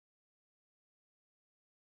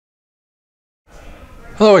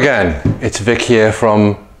Hello again, it's Vic here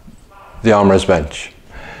from the Armourer's Bench.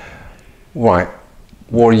 Right,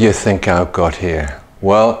 what do you think I've got here?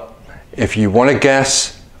 Well, if you want to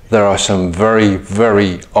guess, there are some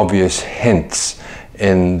very obvious hints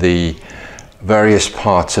in the various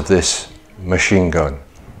parts of this machine gun.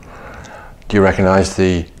 Do you recognize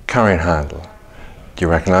the carrying handle? Do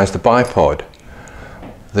you recognize the bipod?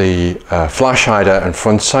 The flash hider and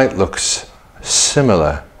front sight looks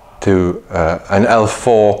similar to an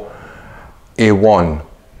L4A1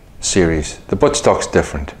 series. The buttstock's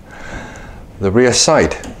different. The rear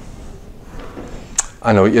sight,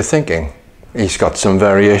 I know what you're thinking. He's got some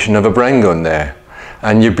variation of a Bren gun there,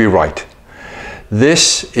 and you'd be right.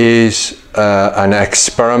 This is an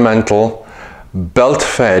experimental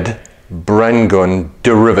belt-fed Bren gun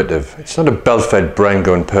derivative. It's not a belt-fed Bren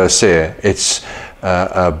gun per se. It's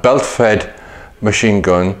a belt-fed machine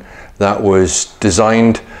gun that was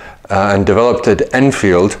designed and developed at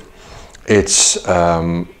Enfield. Its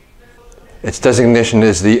designation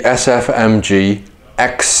is the SFMG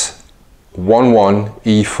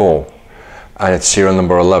X11E4 and it's serial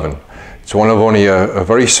number 11. It's one of only a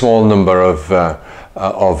very small number of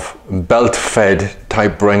belt-fed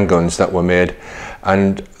type Bren guns that were made,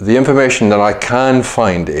 and the information that I can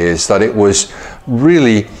find is that it was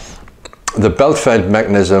really the belt-fed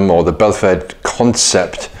mechanism, or the belt-fed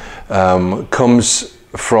concept, comes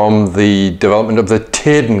from the development of the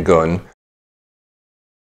Taden gun.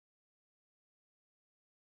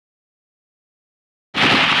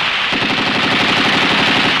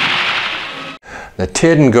 The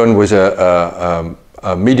Taden gun was a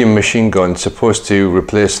medium machine gun supposed to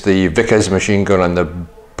replace the Vickers machine gun and the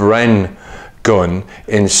Bren gun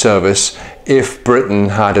in service if Britain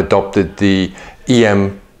had adopted the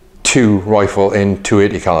EM2 rifle in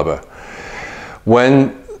 .280 caliber.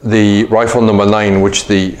 When the rifle number 9, which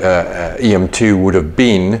the EM2 would have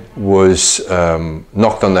been, was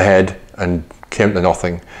knocked on the head and came to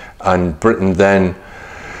nothing, and Britain then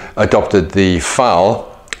adopted the FAL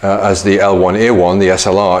as the L1A1, the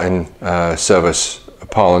SLR in service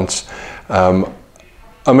parlance,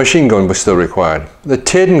 a machine gun was still required. The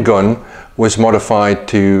Taden gun was modified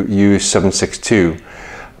to use 7.62,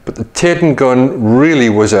 but the Taden gun really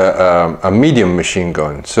was a medium machine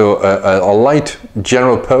gun, so a light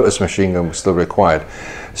general purpose machine gun was still required.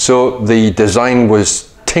 So the design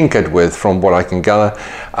was tinkered with, from what I can gather,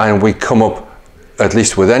 and we come up, at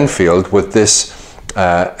least with Enfield, with this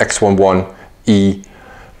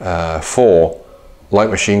X11E4 light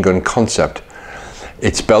machine gun concept.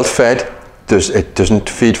 It's belt fed. It doesn't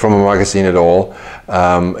feed from a magazine at all.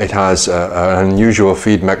 It has an unusual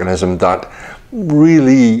feed mechanism that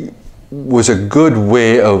really was a good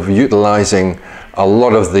way of utilizing a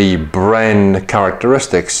lot of the Bren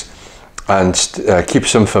characteristics and keep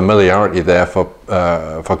some familiarity there for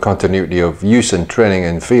continuity of use and training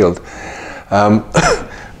in field.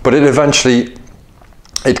 But it eventually,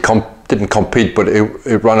 didn't compete, but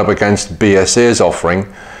it ran up against BSA's offering.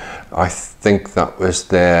 I think that was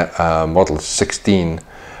their Model 16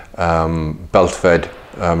 belt-fed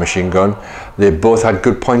machine gun. They both had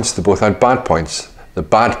good points, they both had bad points. The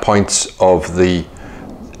bad points of the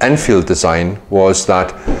Enfield design was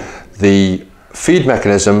that the feed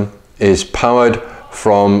mechanism is powered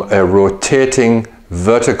from a rotating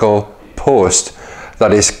vertical post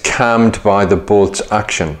that is cammed by the bolt's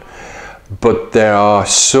action. But there are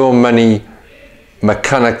so many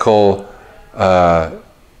mechanical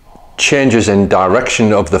changes in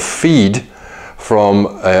direction of the feed from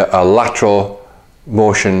a lateral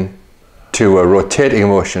motion to a rotating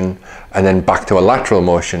motion and then back to a lateral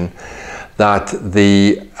motion, that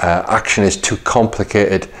the action is too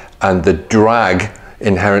complicated and the drag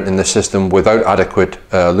inherent in the system without adequate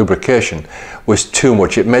lubrication was too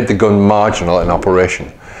much. It made the gun marginal in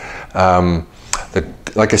operation.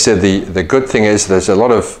 Like I said, the good thing is there's a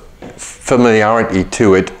lot of familiarity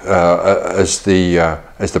to it as the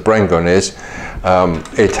Bren gun is.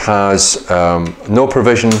 It has no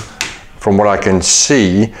provision, from what I can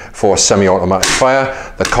see, for semi-automatic fire.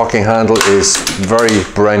 The cocking handle is very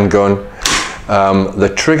Bren gun. The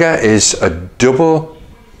trigger is a double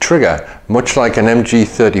trigger, much like an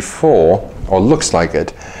MG34, or looks like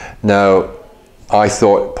it. Now, I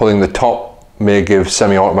thought pulling the top may give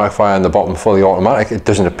semi-automatic fire and the bottom fully automatic. It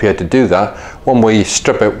doesn't appear to do that. When we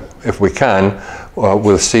strip it, if we can,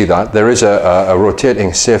 we'll see that. There is a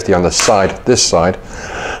rotating safety on the side, this side.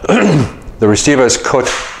 The receiver is cut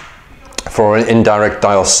for an indirect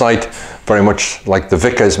dial sight, very much like the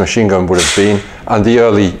Vickers machine gun would have been, and the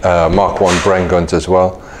early Mark I Bren guns as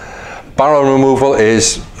well. Barrel removal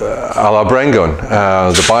is a la Bren gun.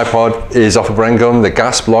 The bipod is off a Bren gun. The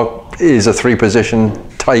gas block is a 3-position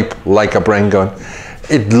type like a Bren gun.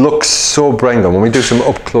 It looks so Bren gun. When we do some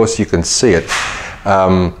up close, you can see it.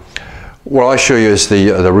 What I show you is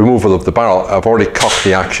the removal of the barrel. I've already cocked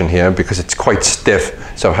the action here because it's quite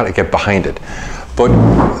stiff, so I've had to get behind it. But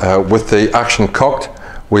with the action cocked,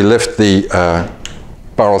 we lift the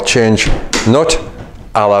barrel change nut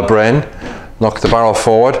a la Bren, knock the barrel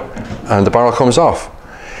forward, and the barrel comes off.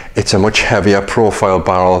 It's a much heavier profile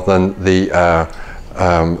barrel than the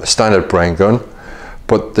standard Bren gun,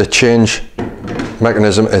 but the change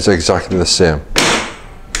mechanism is exactly the same.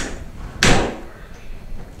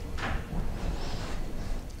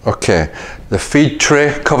 Okay, the feed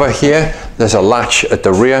tray cover here, there's a latch at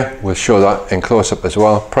the rear. We'll show that in close-up as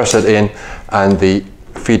well. Press it in and the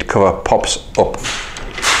feed cover pops up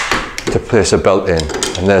to place a belt in,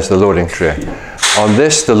 and there's the loading tray. On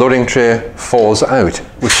this, the loading tray falls out,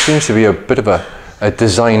 which seems to be a bit of a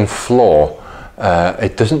design flaw.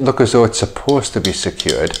 It doesn't look as though it's supposed to be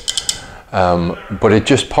secured, but it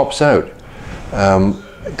just pops out.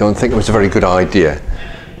 I don't think it was a very good idea.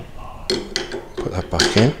 Put that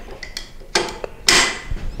back in.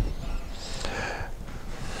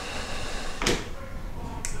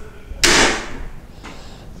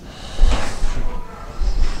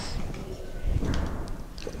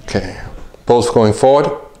 Okay, bolt going forward.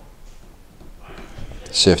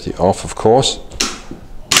 Safety off, of course.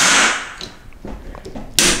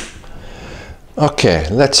 Okay,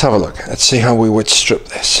 let's have a look. Let's see how we would strip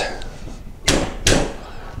this.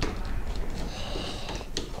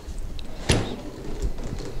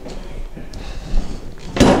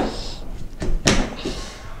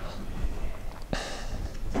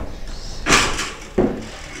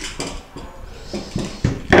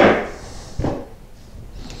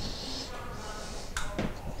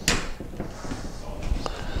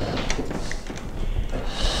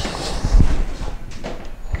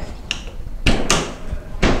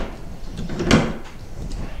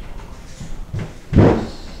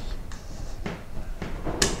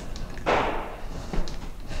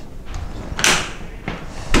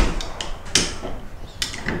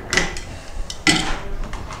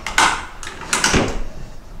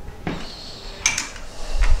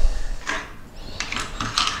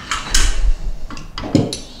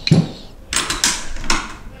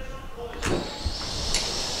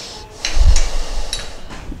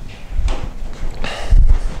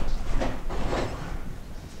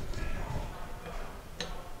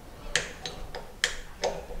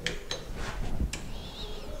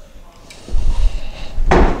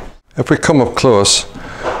 If we come up close,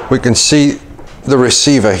 we can see the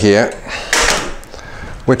receiver here,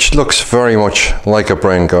 which looks very much like a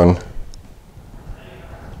Bren gun.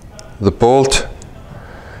 The bolt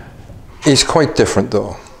is quite different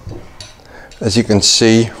though. As you can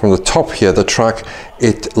see from the top here, the track,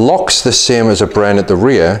 it locks the same as a Bren at the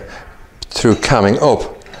rear through camming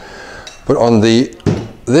up. But on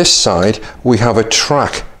this side, we have a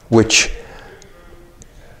track which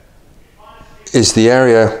is the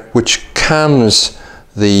area which cams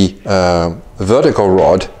the vertical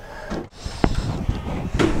rod.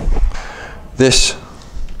 This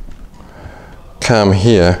cam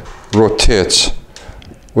here rotates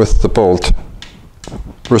with the bolt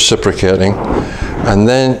reciprocating, and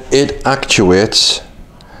then it actuates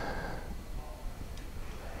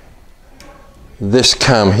this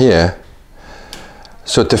cam here.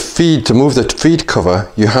 So to move the feed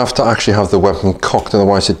cover, you have to actually have the weapon cocked,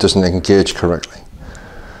 otherwise it doesn't engage correctly.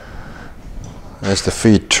 There's the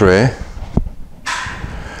feed tray.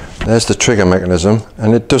 There's the trigger mechanism,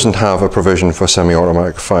 and it doesn't have a provision for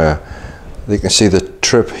semi-automatic fire. You can see the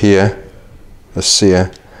trip here, the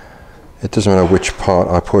sear. It doesn't matter which part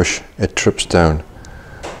I push, it trips down.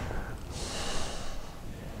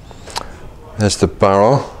 There's the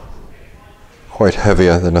barrel, quite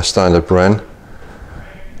heavier than a standard Bren.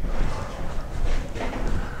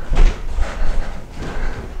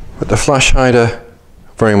 But the flash hider,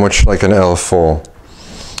 very much like an L4.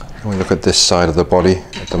 When we look at this side of the body,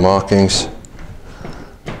 at the markings,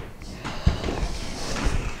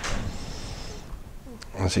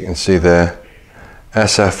 as you can see there,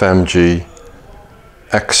 SFMG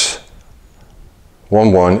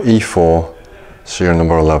X11E4, serial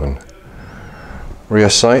number 11. Rear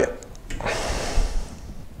sight,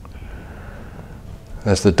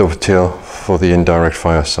 there's the dovetail for the indirect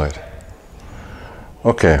fire sight.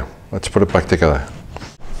 Okay, let's put it back together.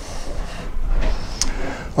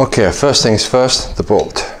 Okay, first things first, the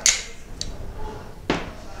bolt.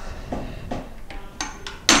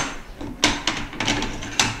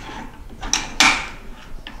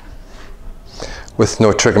 With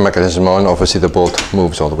no trigger mechanism on, obviously the bolt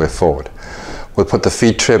moves all the way forward. we'll put the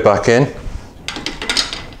feed tray back in.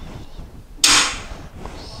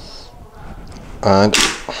 And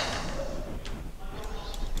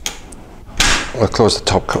we'll close the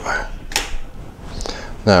top cover.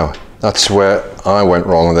 Now, that's where I went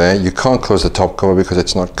wrong there. You can't close the top cover because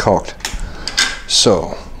it's not cocked.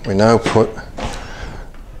 So, we now put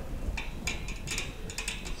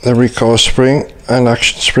the recoil spring and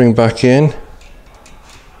action spring back in.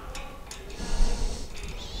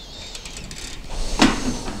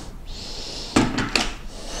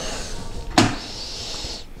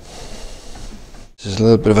 This is a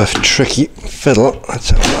little bit of a tricky fiddle.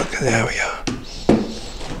 Let's have a look. There we go.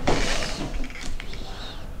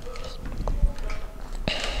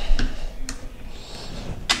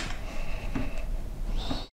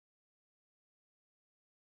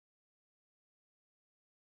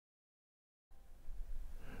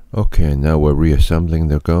 Okay, now we're reassembling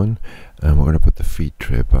the gun, and we're going to put the feed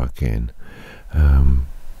tray back in.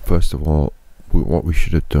 First of all, what we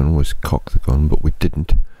should have done was cock the gun, but we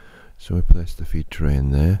didn't. So we placed the feed tray in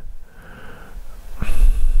there.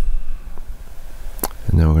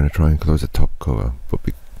 And now we're going to try and close the top cover, but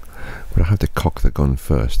I have to cock the gun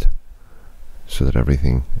first, so that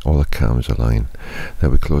everything, all the cams align.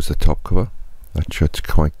 Then we close the top cover. That shuts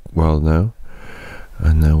quite well now.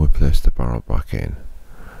 And now we place the barrel back in.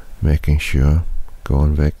 Making sure, go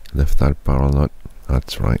on Vic, lift that barrel nut,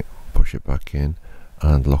 that's right, push it back in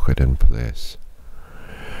and lock it in place.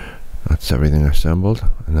 That's everything assembled,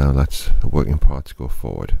 and now let's the working parts go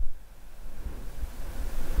forward.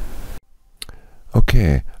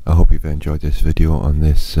 Okay, I hope you've enjoyed this video on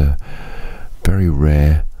this very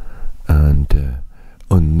rare and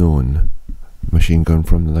unknown machine gun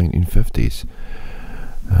from the 1950s.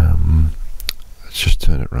 Let's just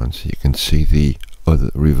turn it around so you can see the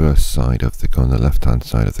other reverse side of the gun, the left hand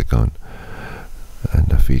side of the gun, and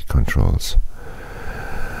the feed controls.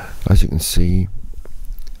 As you can see,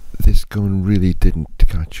 this gun really didn't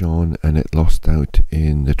catch on, and it lost out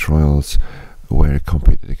in the trials where it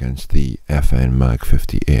competed against the FN Mag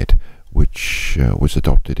 58, which was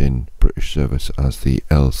adopted in British service as the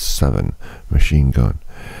L7 machine gun.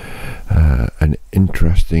 An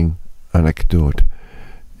interesting anecdote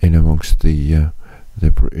in amongst the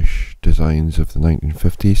British designs of the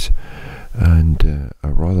 1950s, and a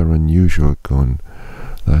rather unusual gun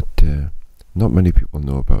that not many people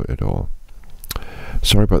know about at all.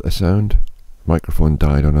 Sorry about the sound. Microphone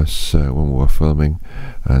died on us when we were filming,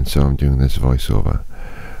 and so I'm doing this voiceover.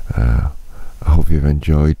 I hope you've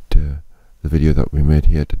enjoyed the video that we made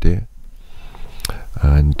here today,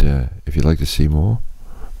 and if you'd like to see more,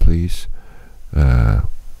 please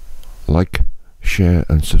like, share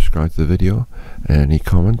and subscribe to the video. Any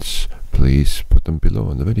comments, please put them below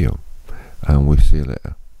in the video, and we'll see you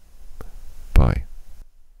later. Bye.